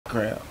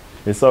crowd.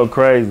 It's so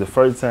crazy. The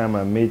first time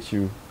I met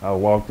you, I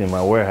walked in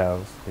my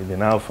warehouse, and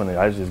then I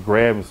was just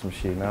grabbing some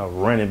shit, and I was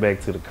running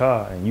back to the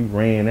car, and you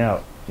ran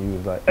out. You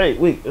was like, "Hey,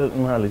 wait,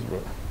 holla,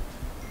 bro.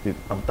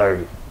 I'm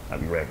 30. I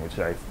be rapping with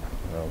Chase.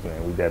 You know what I'm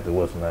saying? We got the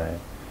what's name.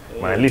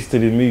 Yeah. Man, listen to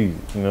this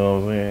music. You know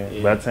what I'm saying?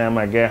 Yeah. By the time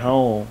I got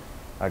home,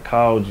 I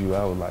called you.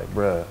 I was like,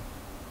 bruh,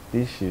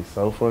 this shit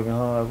so fucking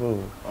hard,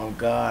 bro. Oh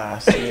God,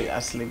 I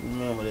slick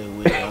remember that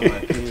week. I'm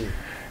like, kid.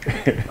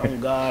 Oh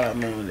God, I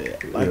remember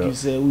that. Like you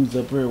said, we was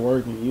up here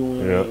working. You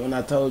when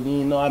I told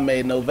you, I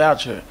made no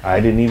voucher. I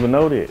didn't even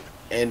know that.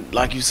 And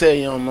like you said,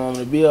 you don't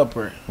normally be up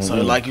here. So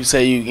like you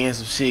said, you getting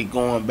some shit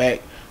going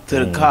back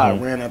to the car.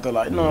 Ran out there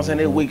like, you know what I'm saying?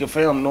 That Wikid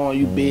film, knowing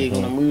you big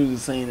on the music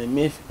scene in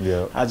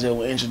Memphis. I just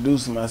would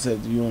introduce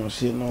myself to you on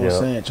shit. You know what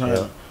I'm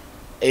saying?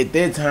 At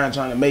that time,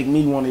 trying to make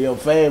me one of your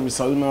favorites.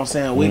 So you know what I'm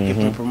saying? Wikid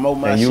can promote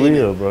my shit. You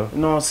will, bro. You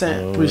know what I'm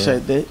saying?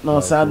 Appreciate that. You know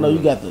what I'm saying? I know you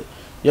got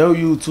your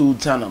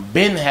YouTube channel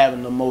been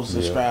having the most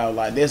subscribers.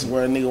 Like, that's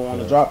where a nigga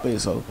want to drop it.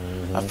 So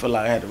I feel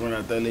like I had to run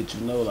out there and let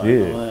you know. Like,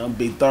 I'm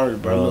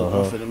Big30, bro.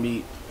 Look, I'm finna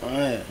meet.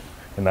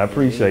 And I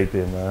appreciate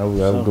that, man.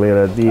 I'm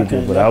glad I did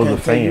that, but I was a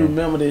fan. You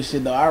remember this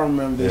shit, though. I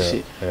remember this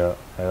shit.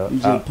 You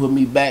just put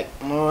me back.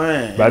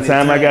 By the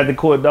time I got to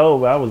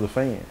Cordova, I was a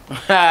fan.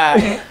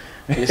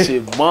 This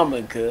shit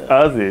bumming, cuz.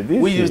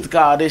 We used to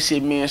call this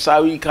shit, me and Shy,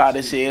 we call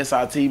this shit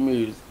SRT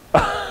music.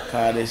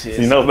 Call this shit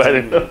See,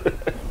 nobody knows.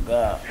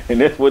 God. And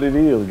that's what it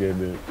is,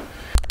 goddamn.